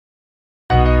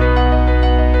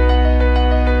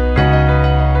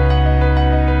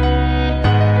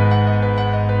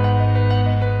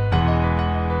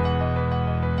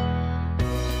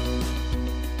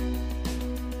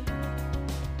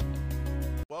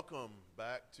welcome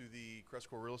back to the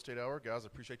Crestcore Real Estate Hour. Guys, I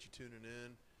appreciate you tuning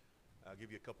in. I'll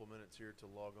give you a couple minutes here to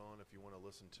log on if you want to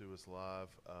listen to us live.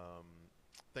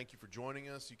 Thank you for joining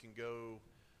us. You can go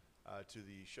to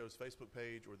the show's Facebook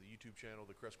page or the YouTube channel,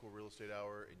 the Crestcore Real Estate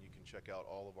Hour, and you can check out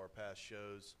all of our past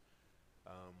shows.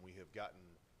 We have gotten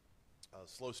a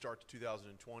slow start to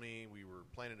 2020. We were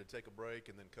planning to take a break,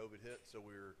 and then COVID hit, so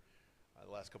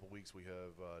the last couple of weeks we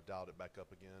have dialed it back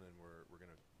up again, and we're going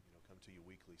to come to you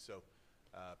weekly. So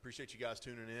appreciate you guys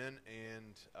tuning in,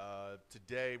 and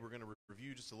today we're going to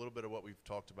review just a little bit of what we've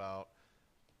talked about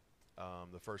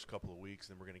the first couple of weeks,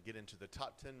 and then we're going to get into the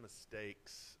top 10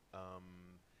 mistakes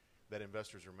that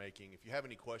investors are making. If you have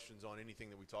any questions on anything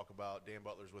that we talk about, Dan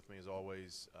Butler's with me as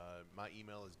always. My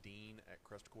email is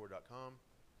dean@crestcore.com.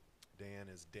 Dan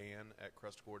is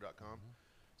dan@crestcore.com.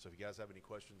 So if you guys have any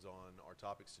questions on our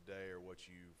topics today or what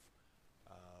you've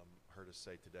heard us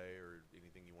say today or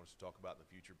anything you want us to talk about in the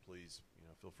future, please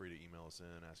feel free to email us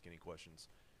in, ask any questions.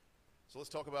 So let's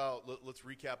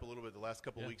recap a little bit the last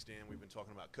couple of weeks, Dan. We've been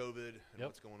talking about COVID and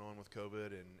what's going on with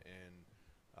COVID, and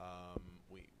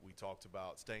we talked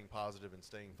about staying positive and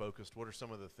staying focused. What are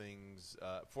some of the things?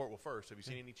 First, have you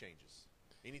seen any changes?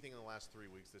 Anything in the last 3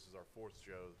 weeks? This is our fourth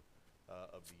show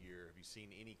of the year. Have you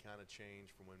seen any kind of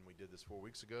change from when we did this 4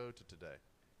 weeks ago to today?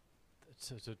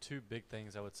 So two big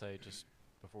things I would say just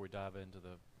before we dive into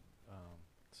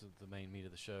the main meat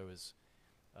of the show is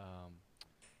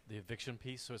the eviction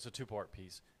piece. So it's a two-part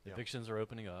piece. Evictions are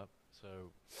opening up.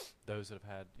 So those that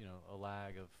have had a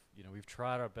lag of we've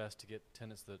tried our best to get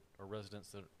tenants that are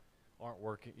residents that aren't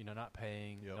working, not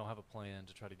paying, don't have a plan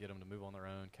to try to get them to move on their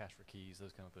own, cash for keys,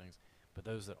 those kind of things. But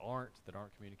those that aren't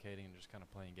communicating and just kind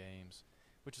of playing games,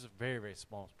 which is a very, very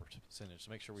small percentage.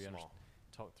 So make sure we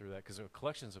talk through that, because the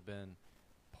collections have been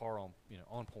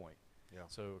on point. Yeah.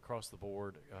 So across the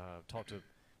board, talk to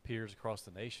peers across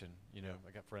the nation.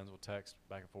 I got friends with text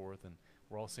back and forth, and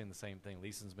we're all seeing the same thing.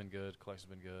 Leasing's been good, collection's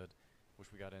been good,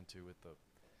 which we got into with the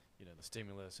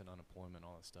stimulus and unemployment and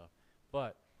all that stuff.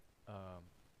 But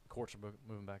courts are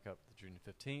moving back up to June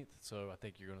 15th, so I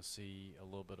think you're going to see a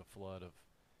little bit of flood of,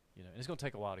 and it's going to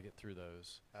take a while to get through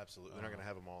those. Absolutely. They're not going to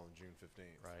have them all on June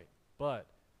 15th. Right. But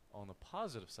on the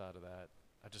positive side of that,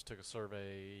 I just took a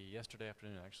survey yesterday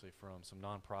afternoon, actually, from some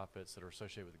nonprofits that are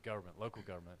associated with the government, local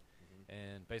government,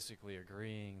 and basically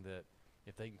agreeing that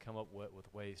if they can come up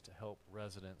with ways to help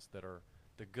residents that are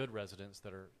the good residents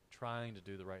that are trying to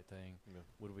do the right thing,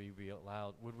 would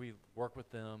we work with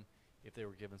them if they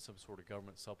were given some sort of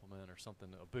government supplement or something,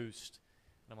 a boost?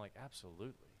 And I'm like,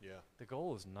 absolutely. Yeah. The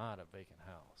goal is not a vacant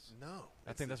house. No.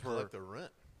 I think that's where the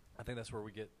rent. I think that's where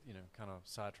we get kind of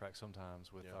sidetracked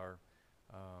sometimes with our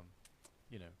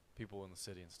people in the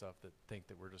city and stuff that think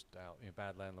that we're just out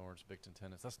bad landlords, evicting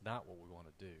tenants. That's not what we want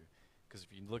to do, because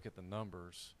if you look at the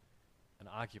numbers, an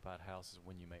occupied house is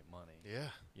when you make money. Yeah.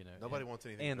 Nobody wants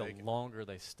anything and vacant. The longer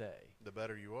they stay, the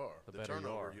better you are. The better turnover,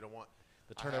 you are. You don't want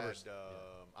the turnover.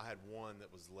 I had one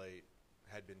that was late,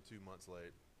 had been 2 months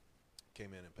late,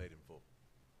 came in and paid in full.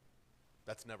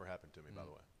 That's never happened to me, by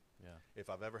the way. Yeah. If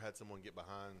I've ever had someone get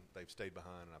behind, they've stayed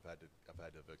behind, and I've had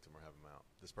to evict them or have them out.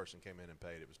 This person came in and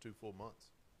paid. It was 2 full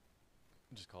months.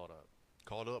 Just call it up.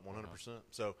 Called up 100%.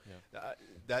 So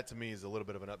that to me is a little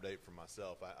bit of an update for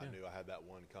myself. I knew I had that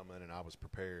one coming, and I was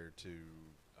prepared to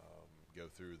go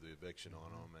through the eviction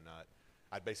on them. And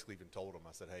I basically even told them,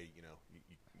 I said, hey, you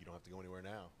don't have to go anywhere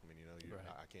now. I mean,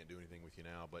 I can't do anything with you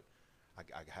now, but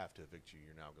I have to evict you.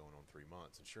 You're now going on 3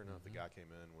 months. And sure enough, the guy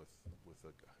came in with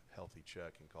a healthy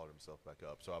check and called himself back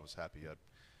up. So I was happy.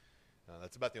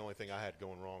 That's about the only thing I had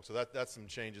going wrong. So that's some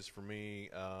changes for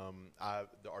me.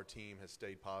 Our team has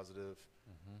stayed positive.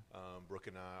 Brooke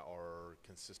and I are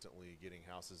consistently getting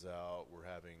houses out. We're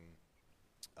having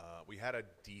we had a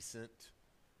decent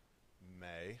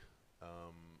May.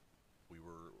 We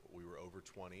were over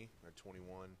 20 or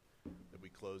 21 that we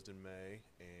closed in May,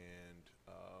 and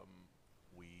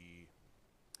we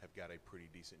have got a pretty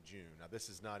decent June. Now, this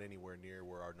is not anywhere near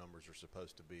where our numbers are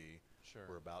supposed to be. Sure.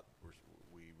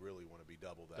 We really want to be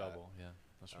double that. Double, yeah,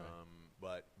 that's right.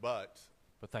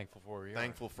 But thankful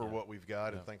for what we've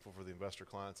got, and thankful for the investor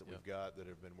clients that we've got that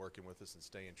have been working with us and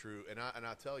staying true. And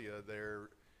I tell you,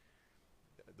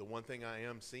 the one thing I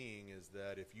am seeing is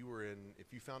that if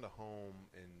you found a home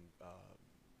in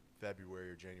February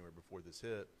or January before this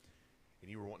hit, and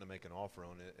you were wanting to make an offer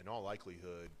on it, in all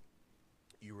likelihood,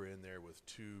 you were in there with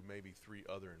 2, maybe 3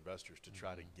 other investors to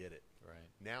try to get it. Right.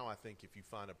 Now I think if you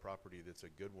find a property that's a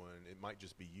good one, it might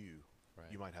just be you. Right.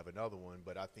 You might have another one,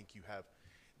 but I think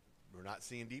we're not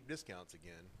seeing deep discounts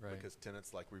again, because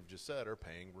tenants, like we've just said, are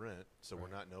paying rent. So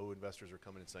no investors are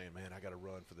coming and saying, man, I got to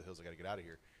run for the hills. I got to get out of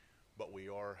here. But we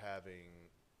are having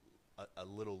a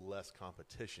little less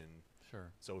competition.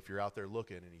 Sure. So if you're out there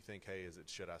looking and you think, hey,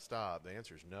 should I stop? The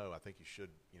answer is no. I think you should,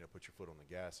 put your foot on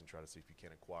the gas and try to see if you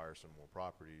can acquire some more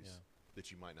properties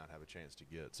that you might not have a chance to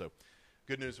get. So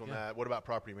good news on that. What about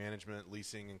property management,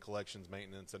 leasing and collections,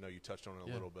 maintenance? I know you touched on it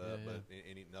a little bit, but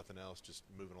nothing else, just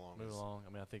moving along.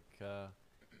 I mean, I think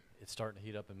it's starting to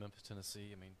heat up in Memphis,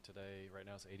 Tennessee. I mean, today, right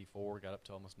now it's 84, got up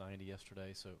to almost 90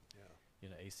 yesterday. So,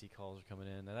 AC calls are coming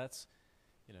in. And that's,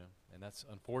 and that's,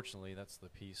 unfortunately, that's the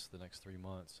piece the next 3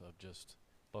 months of just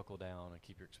buckle down and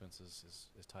keep your expenses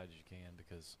as tight as you can,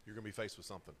 because you're going to be faced with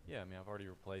something. Yeah, I mean, I've already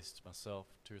replaced myself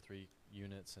 2 or 3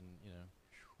 units, and,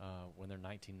 when they're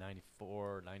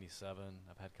 1994, 97,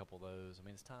 I've had a couple of those. I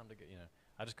mean, it's time to get,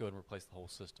 I just go ahead and replace the whole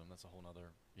system. That's a whole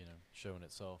nother, show in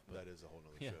itself. But that is a whole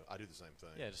nother show. I do the same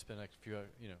thing. Yeah, just spend a few,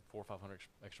 $400 or $500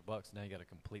 extra bucks. Now you got a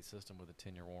complete system with a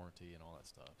 10-year warranty and all that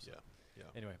stuff. So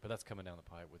anyway, but that's coming down the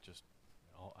pipe with just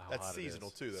how that's hot seasonal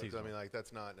it is. too, though. Seasonal. I mean, like,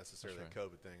 that's not necessarily That's a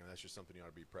COVID thing, and that's just something you ought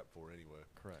to be prepped for anyway.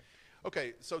 Correct.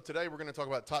 Okay, so today we're going to talk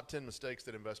about top 10 mistakes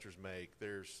that investors make.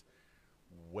 There's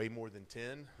way more than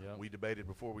 10. Yep. We debated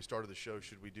before we started the show,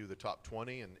 should we do the top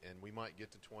 20, and we might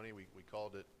get to 20. We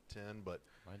called it 10, but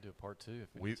might do a part 2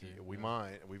 if we need to. We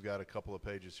might. We've got a couple of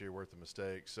pages here worth of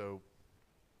mistakes. So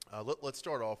let's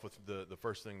start off with the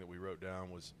first thing that we wrote down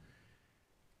was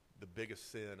the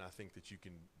biggest sin I think that you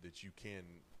can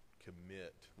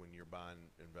commit when you're buying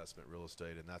investment real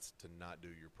estate, and that's to not do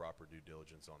your proper due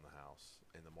diligence on the house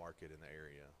and the market in the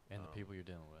area. And the people you're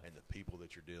dealing with. And the people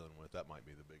that you're dealing with. That might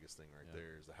be the biggest thing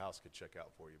there is the house could check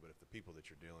out for you, but if the people that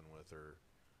you're dealing with are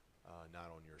not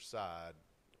on your side,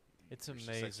 it's your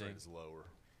amazing. success rate is lower.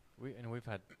 We've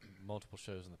had multiple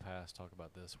shows in the past talk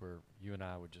about this, where you and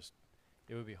I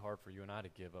it would be hard for you and I to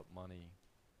give up money,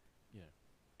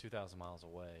 2,000 miles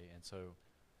away. And so,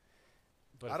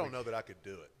 but I don't know that I could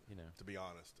do it, to be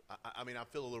honest. I mean, I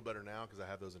feel a little better now because I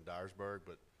have those in Dyersburg,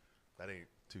 but that ain't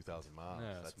 2,000 miles.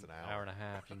 No, that's an hour and a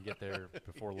half. You can get there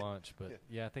before lunch. But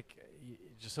I think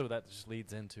just so that just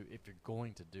leads into, if you're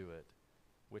going to do it,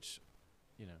 which,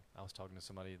 I was talking to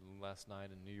somebody last night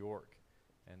in New York,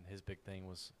 and his big thing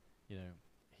was,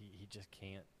 he just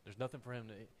can't. There's nothing for him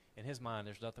to, in his mind,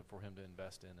 there's nothing for him to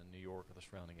invest in New York or the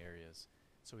surrounding areas.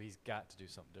 So he's got to do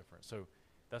something different. So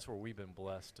that's where we've been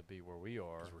blessed to be where we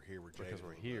are. Because we're here, we're jaded. Because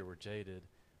we're here, we're jaded.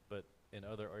 But in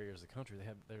other areas of the country,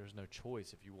 there's no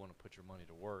choice if you want to put your money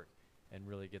to work and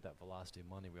really get that velocity of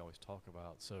money we always talk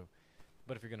about. So,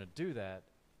 but if you're going to do that,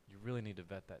 you really need to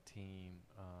vet that team.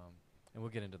 And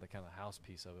we'll get into the kind of house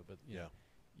piece of it. But you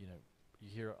know, you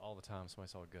hear all the time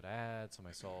somebody saw a good ad,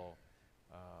 somebody saw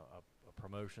a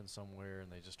promotion somewhere,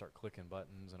 and they just start clicking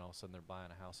buttons, and all of a sudden they're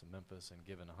buying a house in Memphis and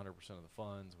giving 100% of the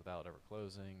funds without ever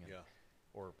closing, and,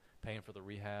 or paying for the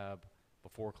rehab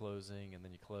before closing, and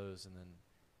then you close, and then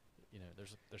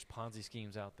there's Ponzi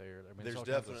schemes out there. I mean, there's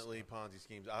definitely Ponzi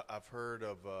schemes. I've heard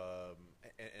of,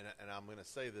 and I'm going to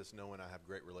say this knowing I have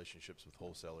great relationships with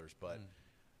wholesalers, but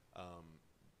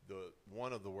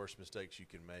one of the worst mistakes you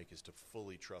can make is to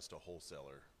fully trust a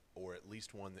wholesaler, or at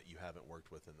least one that you haven't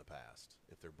worked with in the past.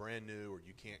 If they're brand new, or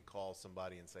you can't call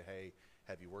somebody and say, hey,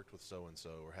 have you worked with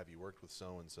so-and-so, or have you worked with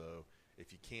so-and-so,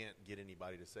 if you can't get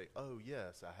anybody to say, oh,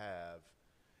 yes, I have,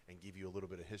 and give you a little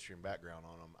bit of history and background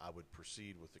on them, I would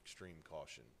proceed with extreme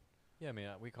caution. Yeah, I mean,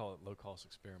 we call it low-cost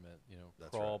experiment.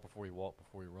 That's crawl right. before you walk,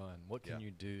 before you run. What can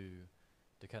you do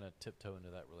to kind of tiptoe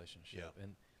into that relationship? Yeah.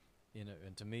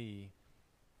 And to me,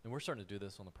 and we're starting to do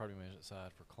this on the property management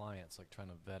side for clients, like trying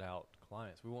to vet out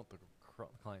clients. We want the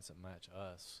clients that match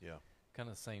us. Yeah. Kind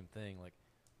of the same thing, like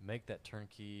make that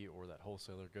turnkey or that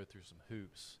wholesaler go through some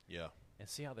hoops. Yeah. And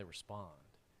see how they respond.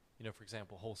 For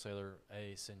example, wholesaler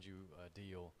A sends you a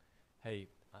deal. Hey,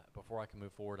 before I can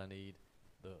move forward, I need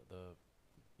the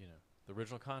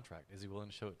original contract. Is he willing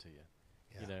to show it to you?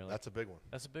 Yeah, that's a big one.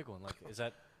 That's a big one. Like, is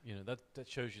that that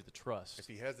shows you the trust. If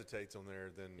he hesitates on there,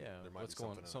 then there might be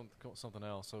something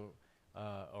else. So,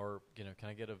 or can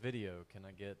I get a video? Can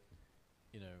I get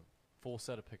full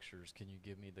set of pictures? Can you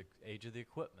give me the age of the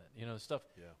equipment? Stuff.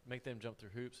 Yeah. Make them jump through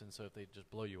hoops. And so if they just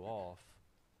blow you off,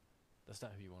 that's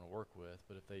not who you want to work with.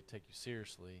 But if they take you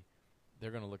seriously,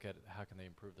 they're going to look at it, how can they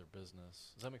improve their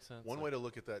business. Does that make sense? One way to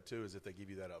look at that, too, is if they give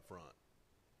you that up front.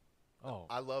 Oh.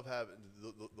 I love having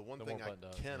the one thing I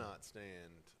cannot yeah.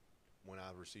 stand when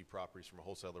I receive properties from a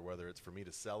wholesaler, whether it's for me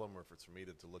to sell them or if it's for me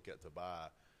to look at to buy,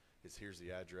 is here's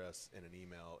the address and an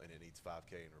email, and it needs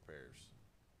 $5K in repairs.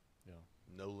 Yeah.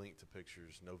 No link to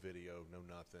pictures, no video, no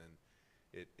nothing.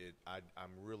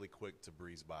 I'm really quick to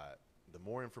breeze by it. The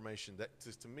more information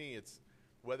to me,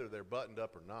 whether they're buttoned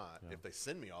up or not, Yeah. if they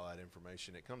send me all that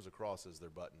information, it comes across as they're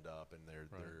buttoned up and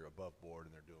they're above board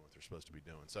and they're doing what they're supposed to be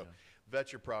doing. So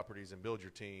vet your properties and build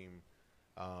your team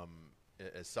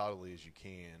as solidly as you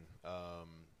can.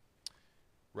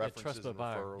 References trust but and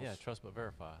buy. referrals. Yeah, trust but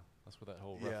verify. That's what that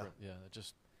whole reference. Yeah,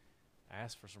 just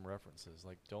ask for some references.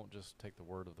 Like, don't just take the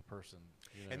word of the person.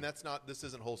 You know. And that's not. This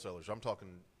isn't wholesalers. I'm talking.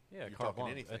 Yeah, you're carte talking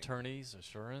blanche. anything. Attorneys,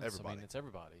 assurance. Everybody. I mean, it's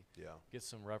everybody. Yeah. Get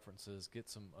some references. Get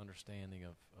some understanding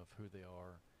of who they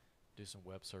are. Do some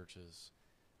web searches.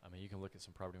 I mean, you can look at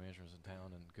some property managers in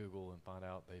town and Google and find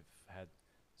out they've had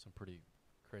some pretty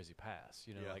crazy past.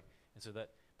 You know, Yeah. like, and so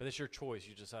that. But it's your choice.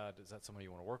 You decide, is that somebody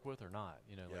you want to work with or not?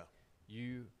 You know, like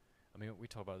you. I mean, we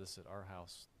talk about this at our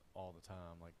house all the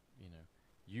time. Like, you know,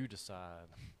 you decide.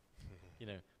 You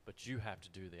know, but you have to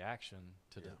do the action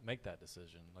to make that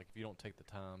decision. Like, if you don't take the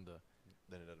time to,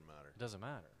 then it doesn't matter. It doesn't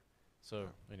matter. So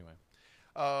anyway,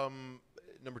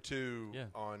 number 2 Yeah.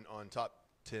 on top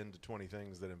 10 to 20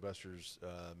 things that investors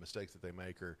mistakes that they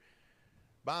make are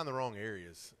buying the wrong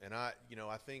areas. And I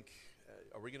think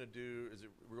are we going to do?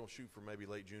 We're going to shoot for maybe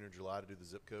late June or July to do the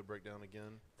zip code breakdown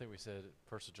again? I think we said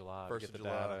 1st of July. 1st get of the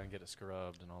July. data and get it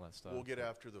scrubbed and all that stuff. We'll get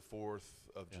after the 4th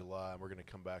of July, and we're going to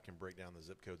come back and break down the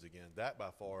zip codes again. That by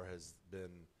far has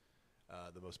been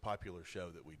the most popular show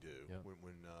that we do. Yep.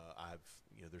 When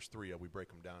there's 3. We break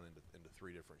them down into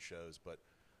 3 different shows, but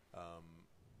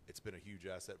it's been a huge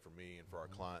asset for me and for our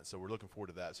clients. So we're looking forward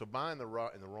to that. So buying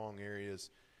in the wrong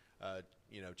areas,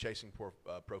 chasing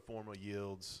pro forma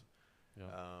yields. Yeah.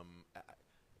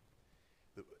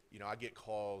 I get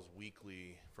calls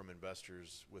weekly from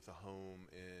investors with a home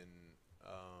in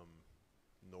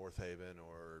North Haven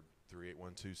or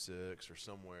 38126 or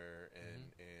somewhere,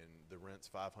 and the rent's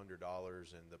 $500,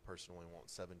 and the person only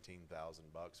wants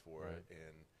 $17,000 for it,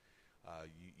 and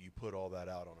you put all that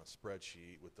out on a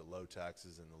spreadsheet with the low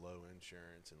taxes and the low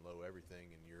insurance and low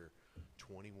everything, and you're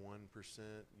 21%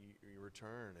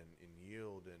 return and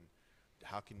yield, and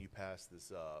how can you pass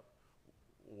this up?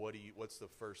 What's the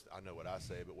first? I know what I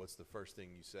say, but what's the first thing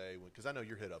you say? Because I know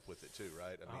you're hit up with it too,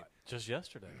 right? I mean, just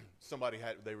yesterday, somebody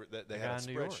had they had guy a in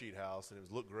New York. spreadsheet house, and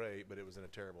it looked great, but it was in a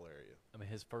terrible area. I mean,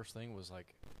 his first thing was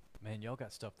like, "Man, y'all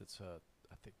got stuff that's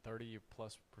I think 30+%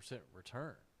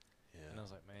 return." Yeah. And I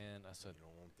was like, "Man," I said, You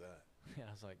don't want that. Yeah,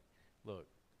 I was like, "Look,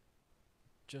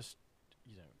 just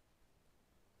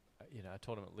I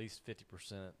told him at least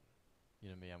 50%.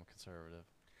 Me, I'm conservative."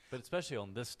 But especially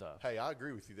on this stuff. Hey, I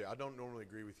agree with you there. I don't normally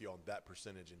agree with you on that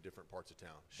percentage in different parts of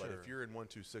town. Sure. But if you're in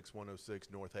 126, 106,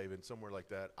 North Haven, somewhere like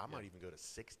that, I might even go to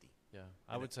 60. Yeah,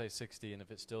 I would say 60, and if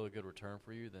it's still a good return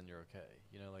for you, then you're okay.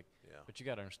 But you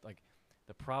got to understand. Like,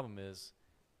 the problem is,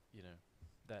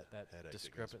 that Headache that goes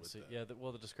discrepancy. with that. Yeah,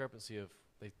 the discrepancy of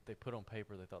they put on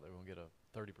paper they thought they were going to get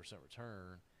a 30%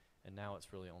 return, and now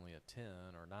it's really only a 10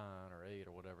 or 9 or 8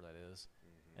 or whatever that is,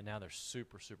 and now they're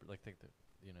super like think that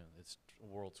it's the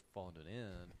world's falling to an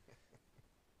end.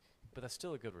 But that's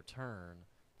still a good return.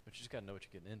 But you just got to know what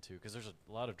you're getting into, because there's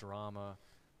a lot of drama,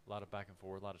 a lot of back and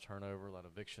forth, a lot of turnover, a lot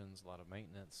of evictions, a lot of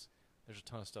maintenance. There's a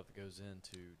ton of stuff that goes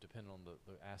into, depending on the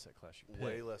asset class you pick.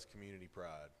 Way less community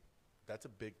pride. That's a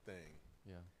big thing.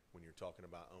 Yeah. When you're talking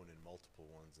about owning multiple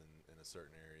ones in a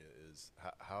certain area, is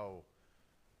how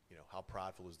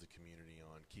prideful is the community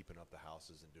on keeping up the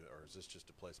houses, or is this just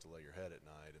a place to lay your head at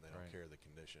night and they don't care the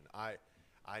condition?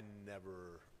 I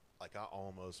never, like, I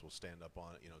almost will stand up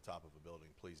on top of a building.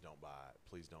 Please don't buy it.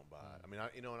 Please don't buy it. I mean,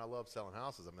 and I love selling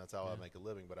houses. I mean, that's how I make a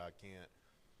living. But I can't.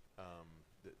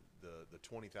 The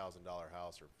 $20,000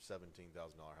 house or $17,000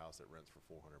 house that rents for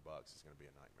 $400 is going to be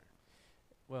a nightmare.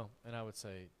 Well, and I would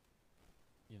say,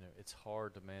 it's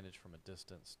hard to manage from a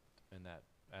distance in that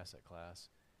asset class,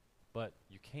 but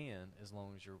you can, as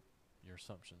long as your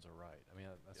assumptions are right. I mean,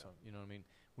 that's what I mean.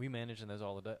 We manage in those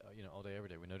all day, all day, every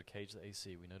day. We know to cage the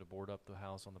AC. We know to board up the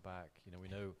house on the back. We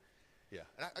know. Yeah,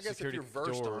 and I guess if you're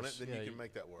versed on it, then you can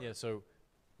make that work. Yeah, so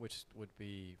which would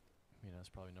be, that's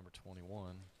probably number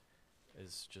 21,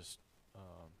 is just,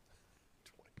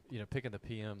 picking the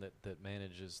PM that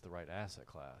manages the right asset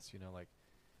class. Like,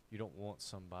 you don't want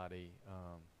somebody,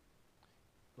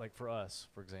 like for us,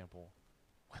 for example,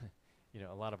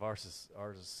 a lot of ours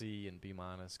is C and B-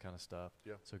 kind of stuff.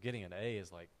 Yeah. So getting an A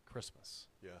is like Christmas.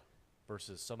 Yeah.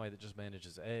 Versus somebody that just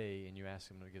manages A and you ask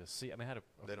them to get a C. I mean, I had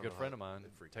a good friend of mine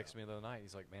text me the other night.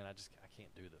 He's like, "Man, I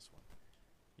can't do this one,"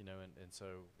 and so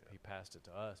he passed it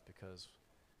to us because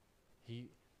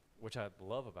which I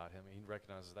love about him. He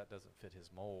recognizes that doesn't fit his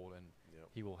mold, and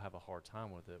he will have a hard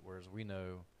time with it. Whereas we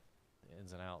know the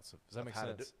ins and outs. Does that make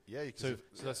sense? Yeah. So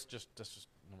that's just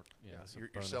number.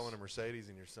 You're selling a Mercedes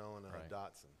and you're selling a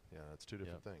Datsun. Yeah, that's two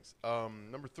different things.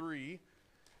 Number 3,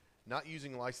 not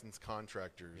using licensed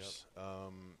contractors.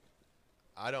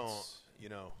 I don't, you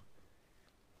know.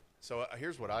 So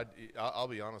here's what I'll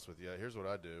be honest with you. Here's what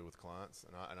I do with clients,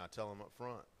 and I tell them up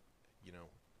front, you know,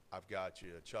 I've got you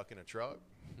a truck and a truck.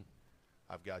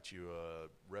 I've got you a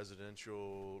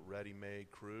residential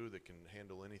ready-made crew that can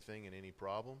handle anything and any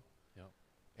problem. Yep.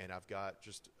 And I've got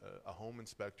just a home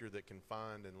inspector that can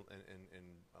find and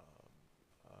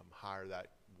hire that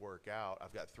work out.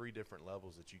 I've got 3 different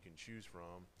levels that you can choose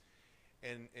from.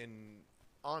 And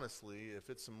honestly, if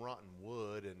it's some rotten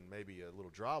wood and maybe a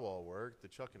little drywall work, the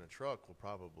chuck in a truck will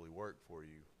probably work for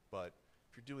you. But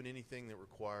if you're doing anything that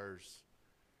requires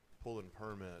pulling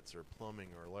permits or plumbing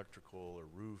or electrical or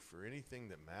roof or anything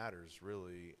that matters,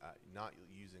 really, not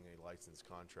using a licensed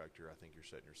contractor, I think you're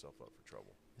setting yourself up for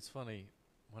trouble. It's funny,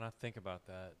 when I think about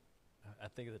that, I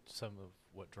think that some of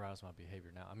what drives my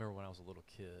behavior now, I remember when I was a little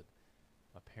kid,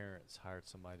 my parents hired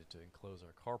somebody to enclose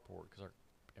our carport because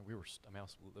I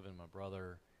was living with my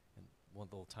brother in one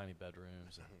of the little tiny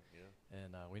bedrooms,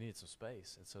 and we needed some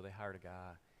space, and so they hired a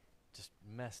guy, just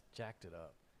jacked it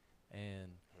up,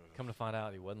 and come to find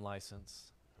out he wasn't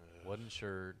licensed, wasn't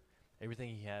insured, everything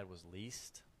he had was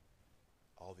leased,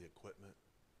 all the equipment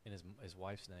in his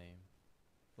wife's name,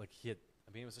 like he had.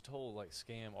 I mean, it was a total like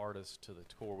scam artist to the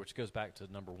core, which goes back to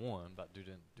number one about due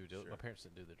diligence. My parents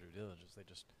didn't do the due diligence; they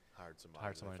just hired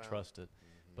somebody trusted.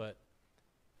 But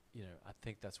you know, I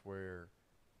think that's where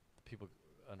people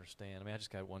understand. I mean, I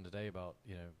just got one today about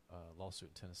a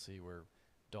lawsuit in Tennessee where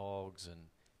dogs, and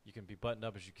you can be buttoned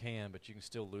up as you can, but you can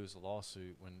still lose a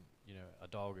lawsuit when a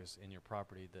dog is in your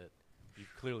property that you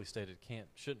clearly stated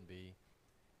shouldn't be,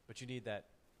 but you need that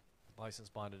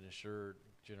licensed, bonded, insured,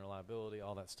 general liability,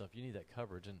 all that stuff. You need that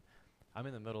coverage, and I'm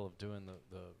in the middle of doing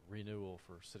the renewal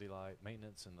for City Light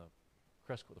maintenance and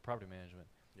the property management.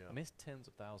 Yeah. I mean, it's tens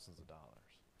of thousands of dollars.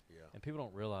 Yeah. And people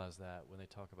don't realize that when they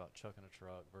talk about chucking a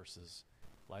truck versus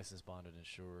licensed, bonded,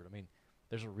 insured. I mean,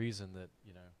 there's a reason that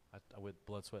I went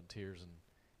blood, sweat, and tears and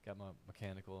got my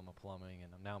mechanical and my plumbing,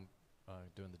 and I'm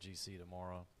doing the GC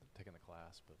tomorrow, taking the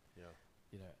class. But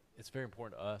it's very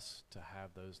important to us to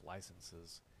have those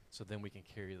licenses, so then we can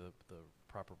carry the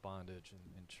proper bondage and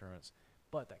insurance.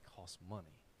 But that costs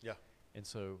money. Yeah. And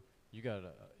so you got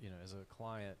to, as a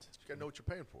client, you got to know what you're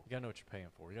paying for. You got to know what you're paying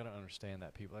for. You got to understand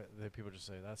that people just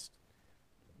say that's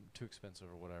too expensive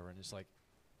or whatever, and it's like,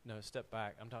 no, step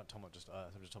back. I'm not talking about just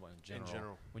us. I'm just talking about in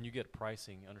general. When you get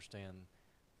pricing, understand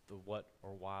the what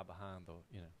or why behind the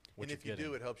what and if you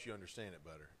do, it helps you understand it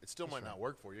better. It still might not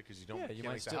work for you because you can't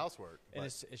make the house work. And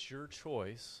it's your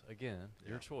choice again.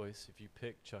 Your choice if you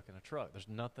pick chucking a truck. There's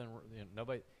nothing.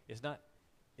 Nobody. It's not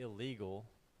illegal.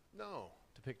 No.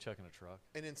 To pick chucking a truck.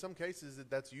 And in some cases,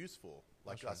 that's useful.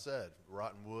 Like I said,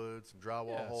 rotten wood, some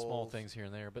drywall holes, small things here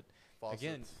and there. But faucets.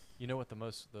 Again, you know what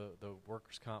the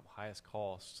workers' comp highest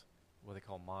cost, what they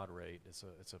call mod rate. It's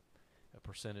a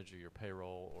percentage of your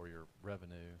payroll or your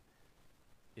revenue,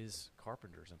 is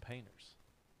carpenters and painters.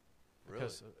 Really?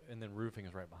 And then roofing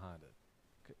is right behind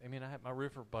it. I mean, I had my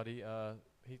roofer buddy,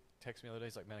 he texted me the other day,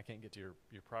 he's like, man, I can't get to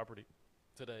your property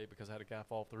today because I had a guy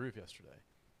fall off the roof yesterday.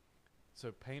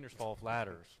 So painters fall off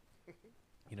ladders,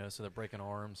 so they're breaking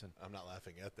arms. And I'm not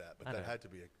laughing at that, but that had to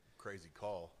be a crazy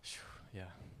call. Yeah.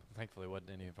 Thankfully it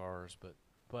wasn't any of ours, but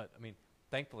I mean,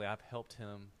 thankfully I've helped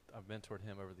him, I've mentored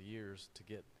him over the years to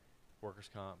get workers'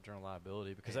 comp, general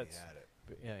liability, because and he had it.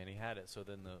 Yeah, and he had it. So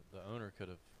then the owner could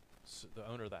have, the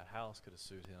owner of that house could have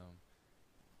sued him,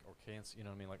 or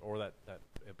or that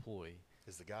employee.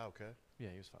 Is the guy okay? Yeah,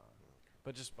 he was fine. Okay.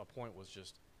 But just my point was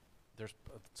just, there's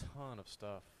a ton of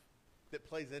stuff that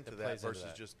plays into that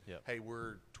versus just, hey,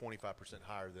 we're 25%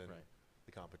 higher than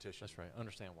the competition. That's right.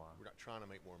 Understand why. We're not trying to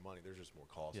make more money. There's just more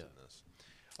cost in this.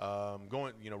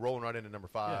 Rolling right into number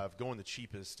 5, going the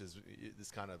cheapest is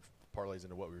this kind of parlays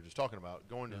into what we were just talking about.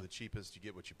 Going to the cheapest, you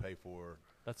get what you pay for.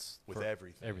 That's with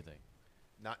everything. Everything.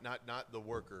 Not the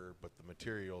worker, but the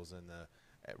materials and the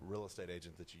real estate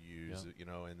agent that you use, and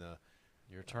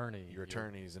your attorney, your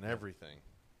attorneys and everything.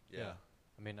 Yeah.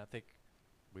 I mean, I think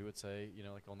we would say,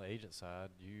 like on the agent side,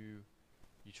 you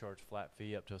charge flat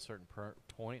fee up to a certain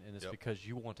point, and it's because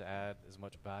you want to add as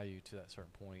much value to that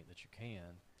certain point that you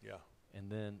can. Yeah. And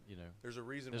then, there's a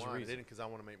reason why I didn't, because I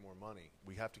want to make more money.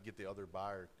 We have to get the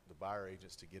buyer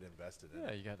agents to get invested in it.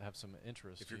 Yeah, you got to have some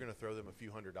interest. If you're going to throw them a few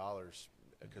 $100s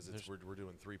because we're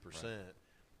doing 3%,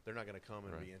 they're not going to come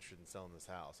and be interested in selling this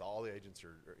house. All the agents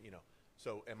are.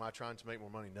 So am I trying to make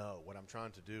more money? No. What I'm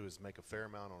trying to do is make a fair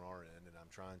amount on our end, and I'm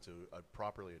trying to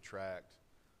properly attract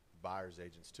buyers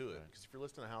agents to it. Because if you're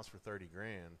listing a house for $30,000,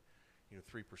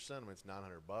 3% of it's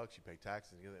 $900. You pay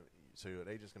taxes. So an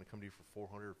agent's going to come to you for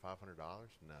 $400 or $500?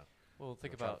 No. Well,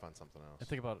 think try to about find something else. and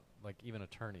think about like even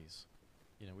attorneys.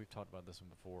 You know, we've talked about this one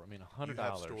before. I mean, $100. You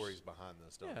have stories behind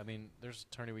this stuff. Yeah, I mean, there's an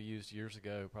attorney we used years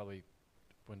ago, probably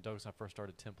when Doug and I first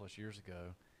started 10 plus years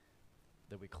ago,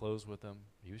 that we closed with him.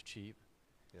 He was cheap,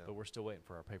 Yeah. but we're still waiting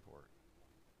for our paperwork.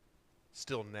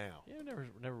 Still now. Yeah,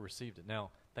 never received it.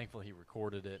 Now, thankfully, he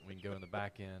recorded it, and we can go in the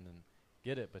back end and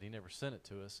get it, but he never sent it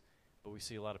to us. But we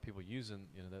see a lot of people using,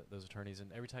 you know, those attorneys,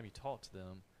 and every time you talk to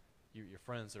them, your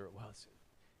friends are, well, it's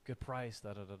a good price,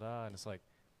 da-da-da-da, and it's like,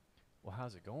 well,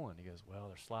 how's it going? He goes, well,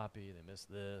 they're sloppy, they miss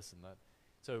this and that.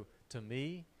 So to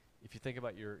me, if you think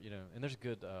about your, you know, and there's a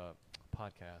good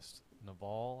podcast,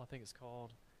 Naval, I think it's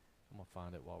called. I'm going to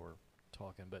find it while we're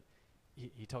talking, but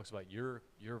he talks about your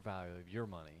value of your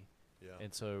money. Yeah.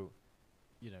 And so,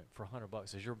 you know, for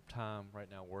 $100, is your time right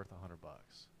now worth $100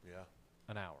 Yeah.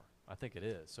 an hour? I think it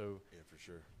is. So Yeah, for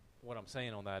sure. what I'm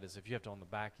saying on that is if you have to on the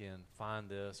back end find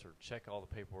this or check all the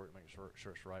paperwork, make sure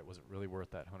it's right, was it really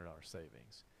worth that $100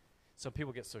 savings? Some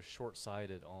people get so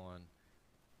short-sighted on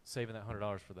saving that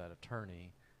 $100 for that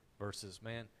attorney versus,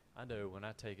 man, I know when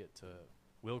I take it to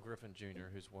Will Griffin Jr.,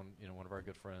 who's one of our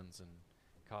good friends and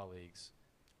colleagues,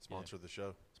 Sponsor the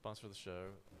show. sponsor the show,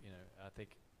 you know, I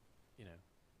think, you know,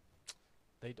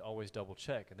 they always double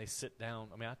check and they sit down.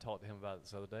 I mean, I talked to him about it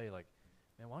this other day, like,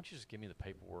 man, why don't you just give me the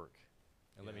paperwork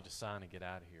and let me Yeah. just sign and get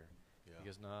out of here? Yeah. He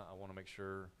goes, no, I want to make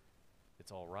sure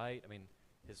it's all right. I mean,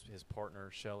 his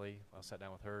partner, Shelly, I sat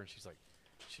down with her and she's like,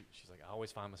 I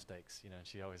always find mistakes, you know, and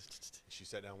she always, She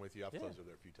sat down with you. I've Yeah. closed with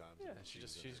her a few times. yeah, and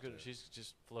she's in good. there, too. She's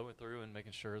just flowing through and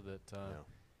making sure that, Yeah.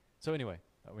 so anyway,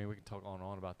 I mean, we can talk on and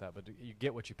on about that, but you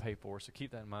get what you pay for. So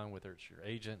keep that in mind, whether it's your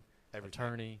agent, Everything.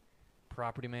 attorney,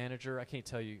 property manager. I can't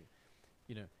tell you,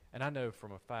 you know, and I know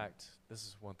from a fact, this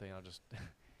is one thing I'll just,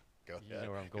 Go you ahead.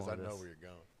 know where I'm going I with know this. where you're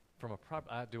going. From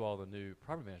I do all the new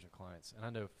property management clients, and I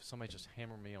know if somebody just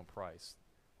hammer me on price,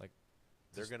 like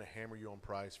They're just going to hammer you on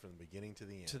price from the beginning to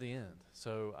the end. to the end.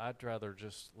 So I'd rather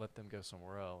just let them go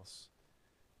somewhere else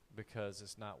because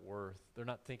it's not worth. They're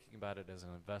not thinking about it as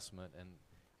an investment, and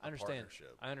I A understand.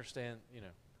 partnership. I understand. You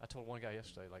know, I told one guy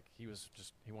yesterday, like he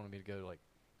wanted me to go like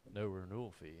no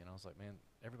renewal fee, and I was like, man,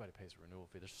 everybody pays a renewal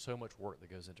fee. There's so much work that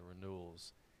goes into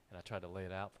renewals, and I tried to lay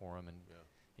it out for him, and Yeah.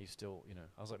 he still, you know,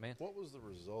 I was like, man, What was the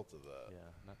result of that yeah,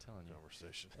 I'm not telling you.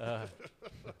 conversation?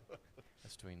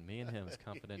 That's between me and him is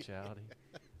confidentiality.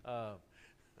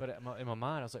 But in my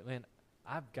mind, I was like, man,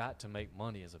 I've got to make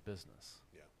money as a business.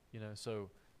 Yeah. You know, so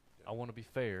Yeah. I want to be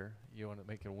fair. You want to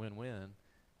make it a win-win,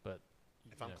 but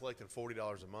If I'm collecting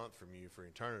 $40 a month from you for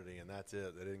eternity and that's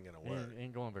it, that isn't going to work.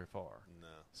 ain't going very far. No.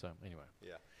 So anyway,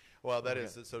 Yeah. Well, that Okay.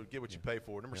 is so. Get what you Yeah. pay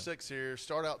for. Number Yeah. 6 here.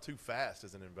 Start out too fast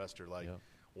as an investor. Like, Yep.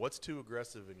 what's too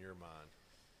aggressive in your mind?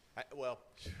 Well,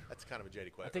 that's kind of a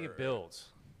jaded question. I think it builds.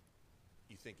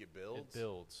 You think it builds? It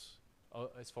builds.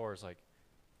 As far as like,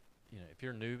 you know, if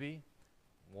you're a newbie,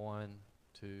 1,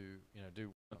 2, you know,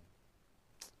 do.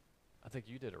 I think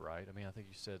you did it right. I mean, I think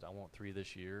you said I want 3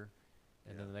 this year,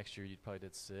 and then Yeah. the next year you probably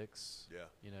did 6. Yeah.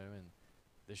 You know, and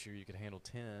this year you could handle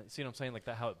 10. See what I'm saying? Like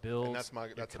that, how it builds. And that's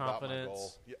your that's about my confidence.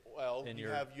 goal. Yeah, well, and you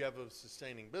your- have a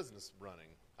sustaining business running.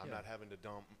 I'm Yeah. not having to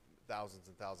dump thousands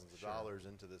and thousands of Sure. dollars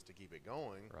into this to keep it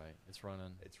going. Right. It's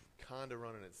running. It's kind of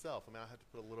running itself. I mean, I have to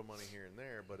put a little money here and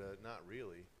there, but not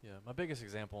really. Yeah. My biggest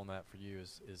example on that for you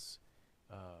is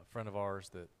a friend of ours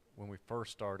that when we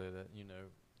first started it, you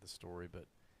know the story, but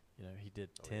you know he did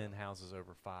Oh, 10 yeah. houses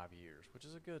over 5 years, which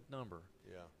is a good number.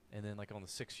 Yeah. And then like on the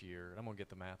 6th year, and I'm gonna get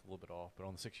the math a little bit off, but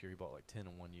on the 6th year he bought like 10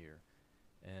 in 1 year,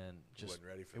 and He just wasn't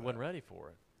ready for it that. wasn't ready for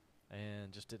it,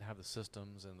 and just didn't have the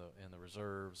systems and the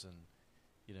reserves and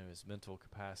you know his mental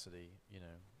capacity, you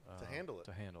know, To handle it.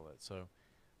 To handle it. So,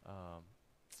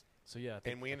 so yeah. I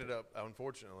think, And we ended up,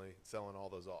 unfortunately, selling all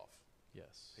those off.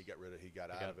 yes. He got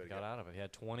out of it. Got out of it. He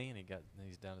had 20 and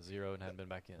he's down to 0 and hadn't been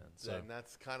back in. So And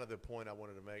that's kind of the point I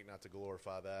wanted to make, not to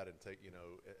glorify that and take,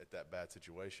 at that bad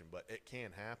situation, but it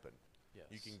can happen. yes.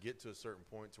 You can get to a certain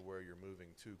point to where you're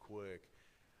moving too quick.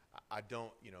 I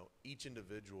don't, each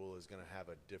individual is going to have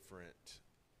a different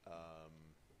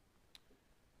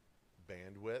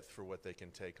bandwidth for what they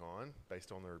can take on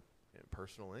based on their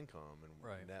personal income and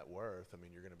Right. net worth. I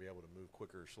mean, you're going to be able to move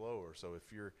quicker or slower. So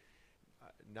if you're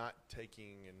not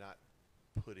taking and not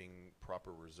putting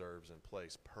proper reserves in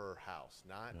place per house,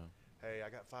 not, Yeah. hey, I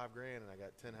got $5,000 and I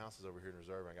got 10 houses over here in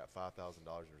reserve and I got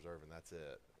 $5,000 in reserve and that's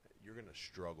it. You're going to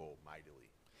struggle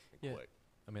mightily and Yeah. quick.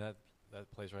 I mean that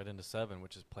plays right into 7,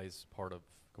 which plays part of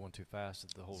going too fast.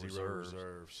 Is the whole Zero reserves.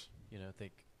 reserves. You know, I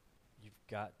think you've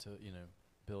got to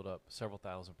build up several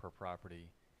thousand per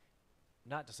property.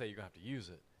 Not to say you're gonna have to use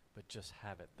it, but just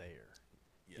have it there.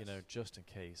 Yes. You know, just in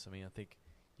case. I mean, I think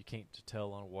you can't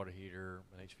tell on a water heater,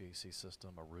 an HVAC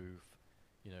system, a roof,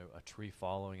 a tree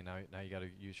falling, and now you got to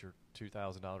use your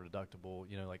 $2,000 deductible.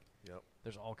 Like Yep.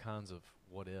 there's all kinds of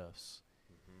what ifs.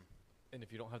 Mm-hmm. And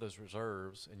if you don't have those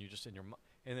reserves, and you just in your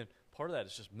and then part of that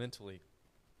is just mentally.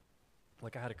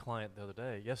 Like I had a client the other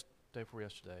day, day before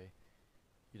yesterday.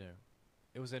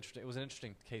 It was interesting. It was an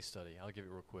interesting case study. I'll give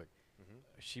it real quick. Mm-hmm.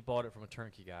 She bought it from a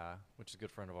turnkey guy, which is a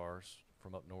good friend of ours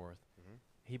from up north. Mm-hmm.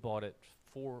 He bought it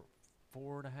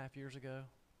 4.5 years ago.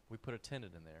 We put a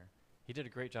tenant in there. He did a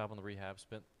great job on the rehab.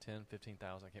 Spent $10,000, $15,000.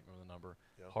 I can't remember the number.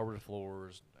 Yeah. Hardwood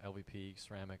floors, LVP,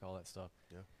 ceramic, all that stuff.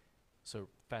 Yeah. So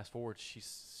fast forward,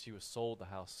 she was sold the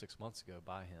house 6 months ago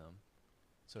by him.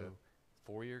 So Okay.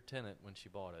 4-year tenant when she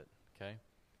bought it. Okay,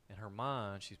 in her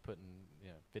mind, she's putting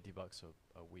 $50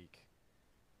 a week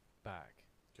back.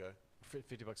 Okay.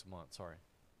 $50 a month. Sorry,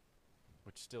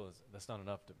 which still that's not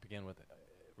enough to begin with,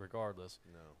 regardless.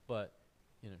 No. But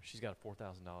she's got a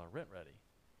 $4,000 rent ready,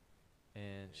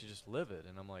 and she just live it.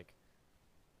 And I'm like,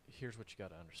 here's what you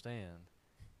got to understand.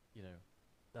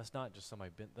 That's not just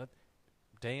somebody that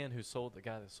Dan, the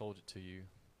guy that sold it to you.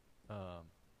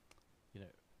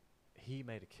 He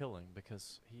made a killing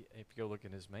because if you go look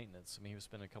at his maintenance, I mean, he was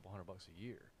spending a couple $100 a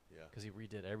year. Yeah. Because he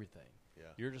redid everything. Yeah.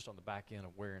 You're just on the back end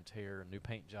of wear and tear, new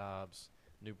paint jobs,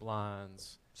 new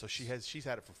blinds. So she's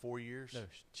had it for 4 years. No,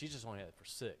 she just only had it for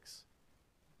 6,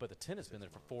 but the tenant's been there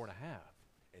for 4.5.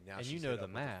 And now and she's you know hit the up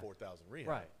with math, 4,000 rehab.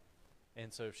 right?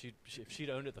 And so if she'd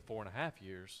owned it the 4.5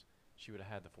 years, she would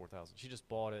have had the 4,000. She just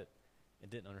bought it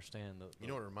and didn't understand the. You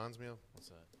know what it reminds me of? What's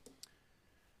that?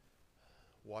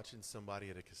 Watching somebody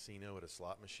at a casino at a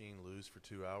slot machine lose for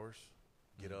 2 hours,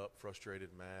 get up, frustrated,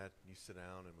 mad. You sit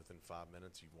down, and within 5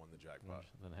 minutes, you've won the jackpot.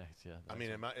 The next, yeah. I mean,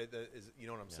 you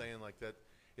know what I'm Yeah. saying? Like that,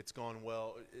 it's gone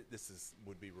well.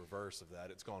 Would be reverse of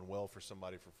that. It's gone well for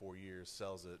somebody for 4 years,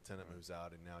 sells it, tenant moves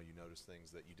out, and now you notice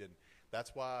things that you didn't.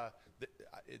 That's why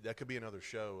that could be another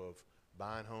show of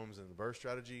buying homes in the BRRRR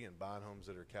strategy and buying homes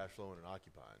that are cash flowing and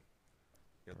occupying.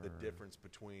 The difference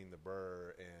between the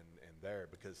BRRRR and there,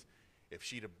 because if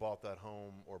she'd have bought that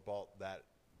home or bought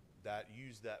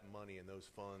used that money and those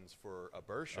funds for a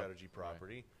BRRRR strategy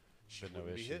property, she But no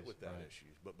wouldn't be hit issues, with that right.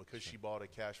 issues. But because she bought a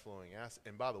cash flowing asset,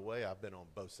 and by the way, I've been on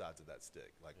both sides of that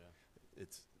stick. Like,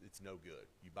 it's no good.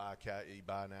 You buy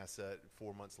an asset,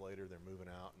 4 months later they're moving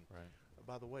out, and Right.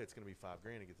 by the way, it's going to be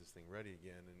 $5,000 to get this thing ready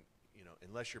again. And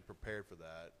unless you're prepared for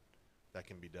that, that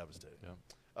can be devastating.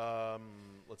 Yeah.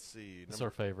 Let's see. That's our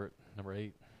favorite, number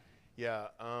 8. Yeah.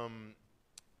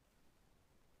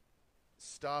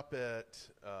 Stop at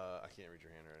I can't read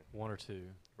your handwriting. 1 or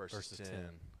 2 Versus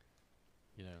 10.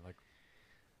 Like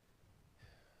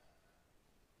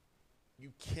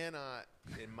You cannot,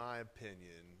 in my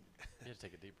opinion. you had to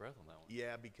take a deep breath on that one.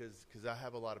 Yeah, because I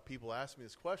have a lot of people ask me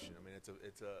this question. I mean,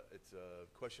 it's a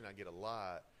question I get a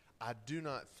lot. I do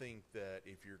not think that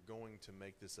if you're going to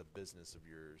make this a business of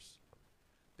yours,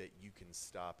 that you can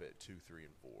stop at 2, 3,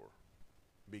 and 4,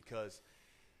 because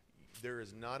there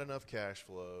is not enough cash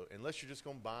flow unless you're just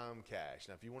going to buy them cash.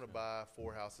 Now, if you want to buy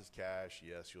 4 houses cash,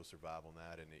 yes, you'll survive on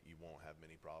that, and you won't have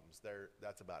many problems.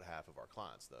 That's about half of our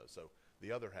clients, though. So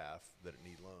the other half that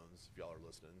need loans, if y'all are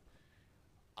listening,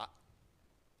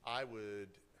 I would,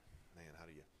 man,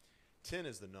 10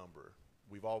 is the number.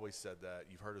 We've always said that.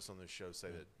 You've heard us on this show say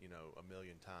that, a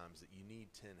million times, that you need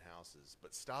 10 houses.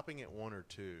 But stopping at 1 or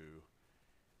 2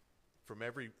 from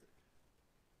every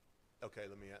 – okay,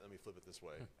 let me flip it this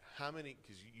way. How many –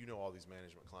 because you know all these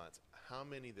management clients. How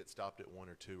many that stopped at 1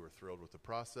 or 2 are thrilled with the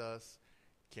process,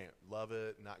 can't love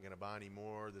it, not going to buy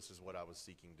anymore, this is what I was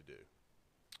seeking to do?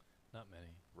 Not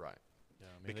many. Right. Yeah,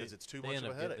 I mean, Because it's too much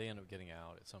of a headache. They end up getting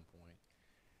out at some point.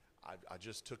 I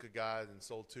just took a guy and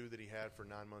sold 2 that he had for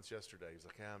 9 months yesterday. He's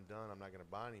like, "Hey, I'm done. I'm not going to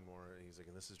buy anymore." And he's like,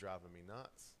 "And this is driving me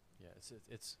nuts." Yeah,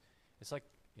 it's like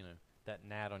that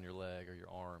gnat on your leg or your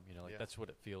arm. Yeah. That's what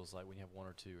it feels like when you have 1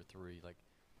 or 2 or 3.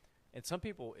 And some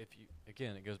people,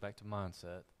 it goes back to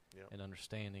mindset Yep. and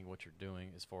understanding what you're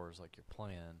doing as far as like your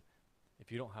plan.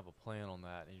 If you don't have a plan on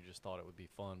that and you just thought it would be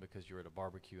fun because you were at a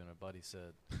barbecue and a buddy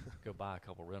said, "Go buy a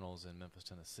couple rentals in Memphis,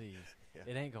 Tennessee," Yeah.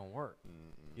 it ain't gonna work.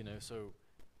 Mm-mm. So.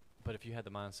 But if you had the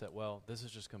mindset, well, this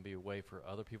is just going to be a way for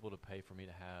other people to pay for me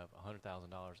to have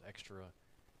 $100,000 extra,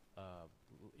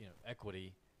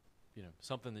 equity,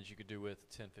 something that you could do with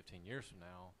 10, 15 years from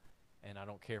now, and I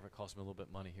don't care if it costs me a little bit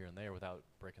of money here and there without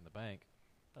breaking the bank.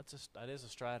 That is a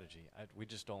strategy. We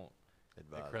just don't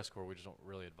Advise. at Crestcore. We just don't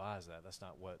really advise that. That's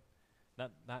not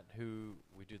not who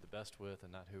we do the best with,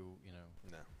 and not who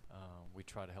No. we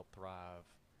try to help thrive.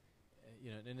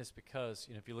 And it's because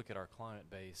if you look at our client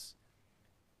base.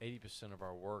 80% of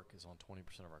our work is on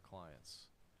 20% of our clients.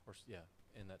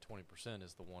 and that 20%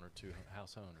 is the one or two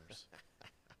house owners,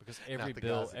 because Not every the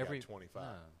bill, guys that got 25.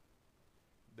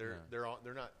 no, They're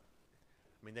not.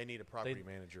 I mean, they need a property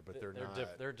manager, but they're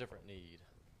not. They're a different need.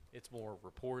 It's more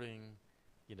reporting,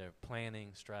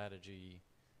 planning, strategy,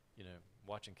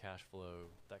 watching cash flow,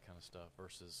 that kind of stuff.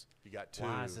 Versus You got two.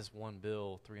 why is this one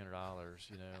bill $300?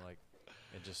 Like,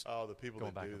 and just Oh, the people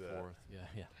going that back do and that. forth.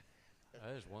 Yeah.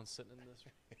 There's one sitting in this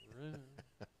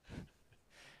room.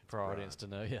 For our audience to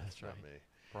know, yeah, that's right. Not me.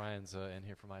 Brian's in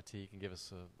here from IT. Can give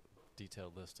us a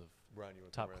detailed list of Brian, you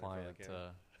want to top come around in client, front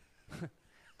of the camera?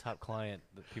 top client,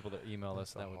 the people that email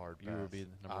us. That's a That would hard you would be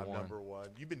pass. the number one. Number one.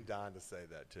 You've been dying to say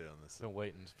that too on this. Been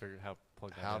waiting to figure out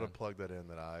How to in. plug that in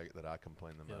that I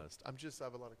complain the Yep. most. I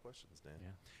have a lot of questions, Dan.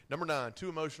 Yeah. Number 9, too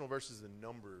emotional versus the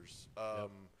numbers.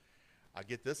 Yep. I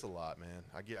get this a lot, man.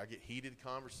 I get heated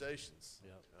conversations.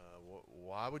 Yep.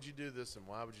 Why would you do this and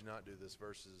why would you not do this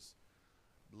versus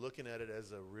looking at it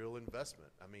as a real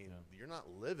investment? I mean, Yeah. you're not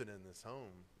living in this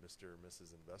home, Mr. or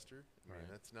Mrs. Investor. I mean, Right.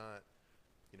 that's not,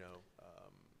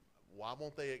 why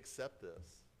won't they accept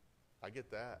this? I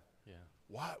get that. Yeah.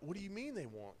 Why? What do you mean they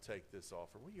won't take this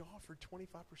offer? Well, you offered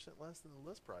 25% less than the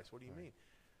list price. What do you Right. mean?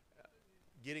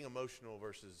 Getting emotional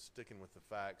versus sticking with the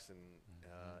facts, and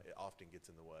it often gets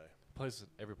in the way. Plays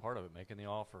every part of it, making the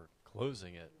offer,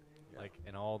 closing it, Yeah. like,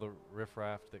 and all the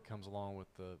riffraff that comes along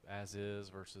with the as is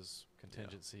versus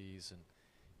contingencies, and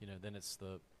then it's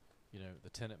the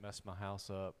tenant messed my house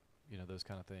up, those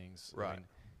kind of things. Right. I mean,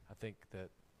 I think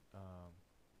that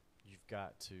you've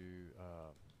got to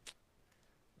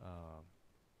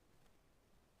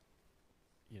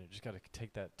just got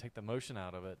to take the emotion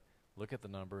out of it. Look at the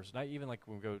numbers. Not even like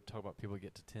when we go talk about people who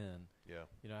get to 10. Yeah.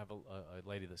 I have a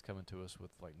lady that's coming to us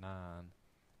with like 9,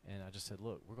 and I just said,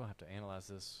 look, we're gonna have to analyze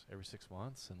this every 6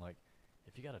 months, and like,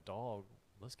 if you got a dog,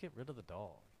 let's get rid of the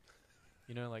dog.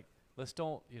 Like, let's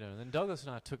don't. And then Douglas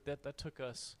and I took that. That took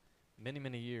us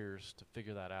many years to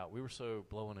figure that out. We were so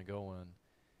blowing and going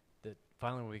that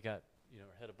finally when we got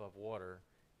our head above water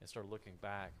and started looking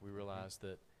back, we realized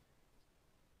that.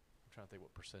 I'm trying to think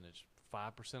what percentage.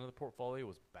 5% of the portfolio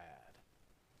was bad.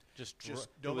 Just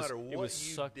no matter it what was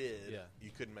you sucked, did, yeah.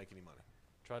 you couldn't make any money.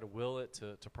 Try to will it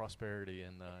to prosperity,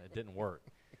 and it didn't work.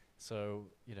 So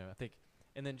I think,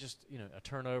 and then just a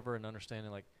turnover and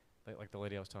understanding, like the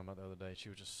lady I was talking about the other day, she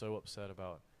was just so upset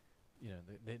about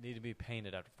they need to be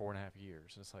painted after 4.5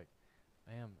 years, and it's like,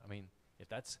 ma'am, I mean, if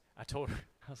that's, I told her,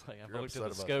 I was like, I looked at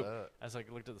the scope. I was like,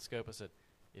 looked at the scope. I said,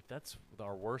 if that's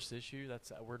our worst issue, that's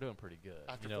we're doing pretty good.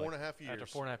 After 4.5 years.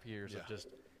 After 4.5 years of just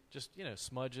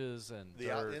smudges and The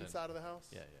dirt inside of the house.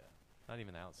 Yeah, not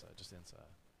even outside, just inside.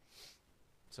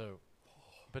 So,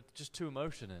 but just too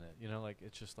emotion in it, like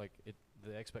it's just like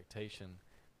the expectation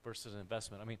versus an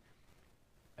investment. I mean,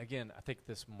 again, I think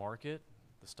this market,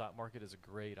 the stock market, is a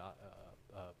great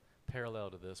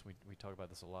parallel to this. We talk about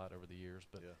this a lot over the years,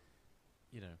 but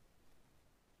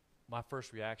my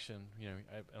first reaction,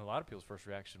 and a lot of people's first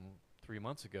reaction 3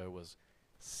 months ago was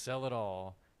sell it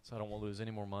all so I don't want to lose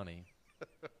any more money.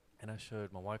 And I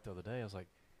showed my wife the other day. I was like,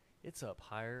 it's up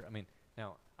higher. I mean,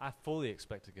 now I fully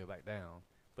expect to go back down,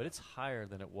 but it's higher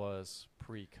than it was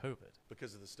pre-COVID.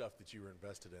 Because of the stuff that you were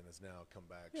invested in has now come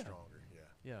back stronger. Yeah.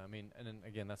 Yeah, I mean, and then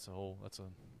again, that's a That's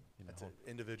an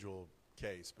individual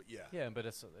case, but yeah. Yeah, but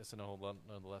it's another whole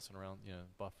another lesson around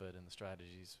Buffett and the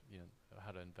strategies,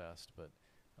 how to invest. But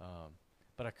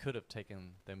I could have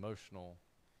taken the emotional,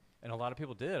 and a lot of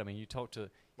people did. I mean, you talk to.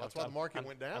 That's why the market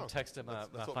went down. I'm texting my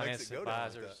That's what makes finance it go down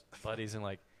like advisors, buddies, and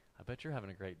like, I bet you're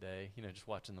having a great day. Just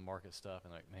watching the market stuff,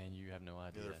 and like, man, you have no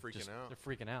idea. they're freaking out.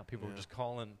 They're freaking out. People are just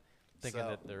calling, thinking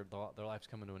that their life's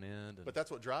coming to an end. And But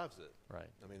that's what drives it. right.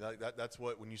 I mean, that's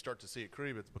what, when you start to see it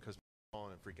creep, it's because people are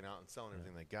calling and freaking out and selling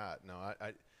everything they got. No,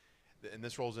 and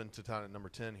this rolls into time at number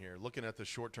 10 here. Looking at the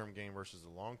short-term game versus the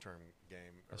long-term game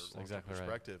or That's long-term exactly right.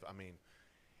 perspective. I mean,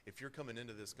 if you're coming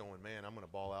into this going, man, I'm going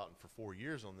to ball out and for 4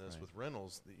 years on this Right. with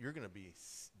rentals, you're going to be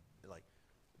like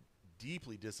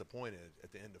deeply disappointed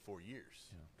at the end of 4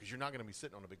 years because you're not going to be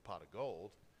sitting on a big pot of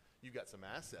gold. You've got some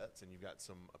assets and you've got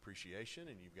some appreciation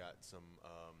and you've got some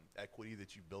equity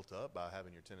that you built up by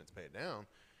having your tenants pay it down.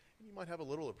 And you might have a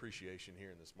little appreciation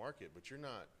here in this market, but you're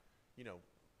not, you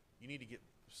need to get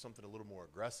something a little more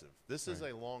aggressive. This is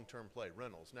a long-term play,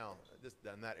 rentals. Now,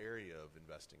 in that area of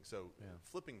investing. So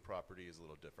flipping property is a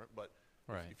little different, but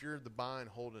if you're the buying,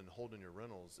 holding your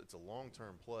rentals, it's a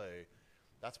long-term play.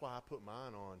 That's why I put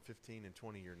mine on 15 and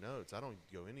 20-year notes. I don't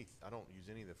use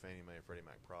any of the Fannie Mae and Freddie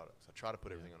Mac products. I try to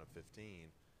put everything on a 15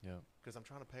 because I'm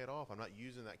trying to pay it off. I'm not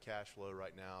using that cash flow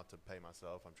right now to pay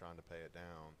myself. I'm trying to pay it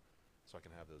down so I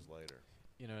can have those later.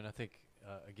 And I think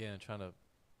again, trying to,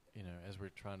 as we're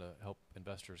trying to help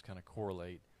investors kind of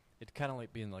correlate, it's kind of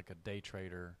like being like a day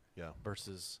trader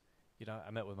versus,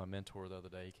 I met with my mentor the other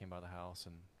day. He came by the house,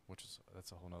 and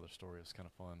that's a whole nother story. It's kind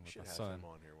of fun with my son. Him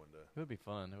on here one day. It would be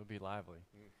fun. It would be lively.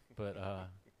 But,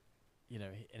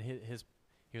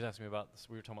 he was asking me about this.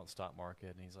 We were talking about the stock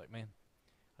market, and he's like, man,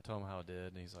 I told him how I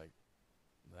did, and he's like,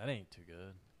 that ain't too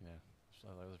good. So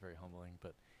that was very humbling.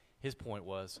 But his point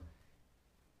was,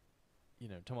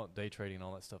 talking about day trading and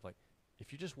all that stuff, like,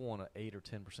 if you just want an 8 or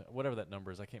 10%, whatever that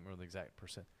number is, I can't remember the exact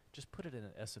percent, just put it in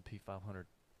an S&P 500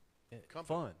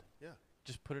 fund. Yeah.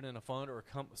 Just put it in a fund or a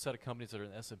set of companies that are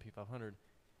in the S&P 500,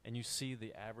 and you see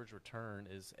the average return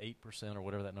is 8% or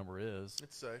whatever that number is.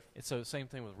 It's safe. It's so same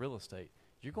thing with real estate.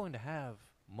 You're going to have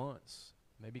months,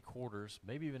 maybe quarters,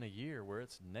 maybe even a year where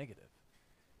it's negative.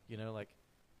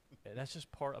 That's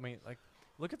just part. I mean, like,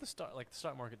 look at the stock. Like, the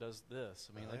stock market does this.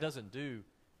 I mean, it doesn't do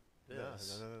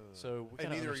this. No. So we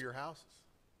and neither are your houses.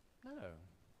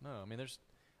 No. I mean,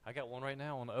 I got one right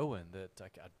now on Owen that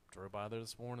I drove by there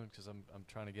this morning because I'm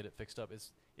trying to get it fixed up.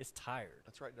 It's tired.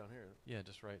 That's right down here. Yeah,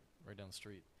 just right down the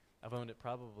street. I've owned it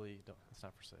probably. It's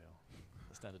not for sale.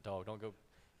 It's not a dog. Don't go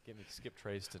get me skip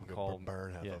traced and call.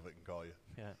 Burn half of it and call you.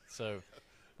 Yeah. So,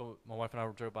 but my wife and I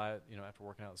drove by it, after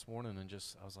working out this morning, and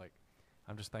I was like,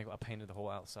 I'm just thankful. I painted the whole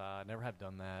outside. Never have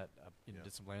done that. I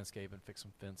did some landscaping, fixed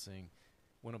some fencing,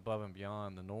 went above and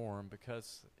beyond the norm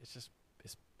because it's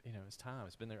time.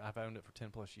 It's been there. I've owned it for 10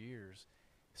 plus years.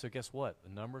 So guess what? The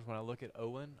numbers when I look at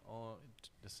Owen on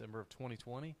December of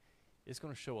 2020, it's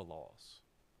going to show a loss.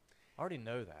 I already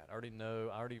know that.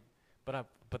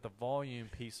 But the volume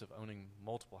piece of owning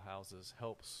multiple houses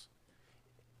helps.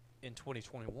 In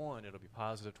 2021, it'll be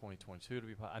positive. 2022, it'll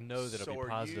be positive. I know that it'll be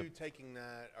positive. So are you taking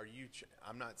that,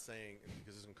 I'm not saying,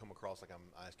 because this doesn't come across like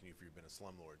I'm asking you if you've been a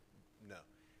slumlord. No.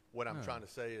 What I'm trying to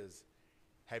say is,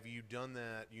 have you done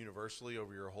that universally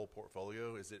over your whole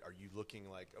portfolio? Are you looking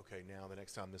like, okay, now the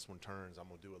next time this one turns, I'm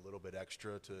going to do a little bit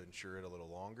extra to insure it a little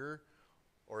longer?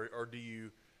 Or do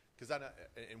you, because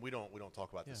and we don't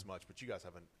talk about this much, but you guys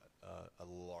have a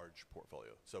large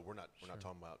portfolio. So we're not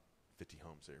talking about 50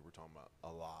 homes here. We're talking about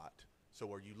a lot.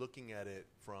 So are you looking at it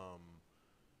from,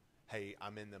 hey,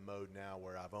 I'm in the mode now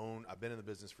where I've been in the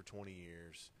business for 20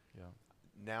 years. Yeah.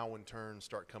 Now when turns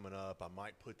start coming up, I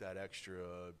might put that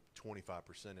extra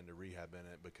 25% into rehab in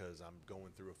it because I'm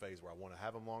going through a phase where I want to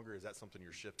have them longer. Is that something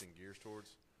you're shifting gears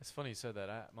towards? It's funny you said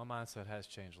that. My mindset has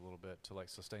changed a little bit to like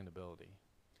sustainability.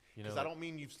 Because I don't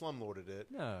mean you've slumlorded it.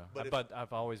 No, but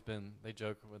I've always been. They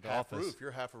joke with the office. Half roof.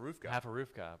 You're half a roof guy. Half a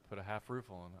roof guy. Put a half roof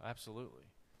on. Absolutely.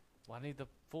 Well, I need the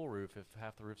full roof if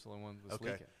half the roof's the only one that's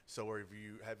leaking. So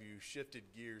have you shifted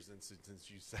gears since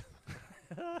you said?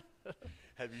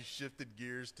 Have you shifted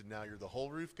gears to now you're the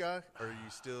whole roof guy, or are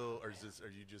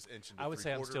you just inching? I would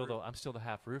say I'm still the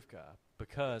half roof guy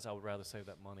because I would rather save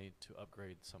that money to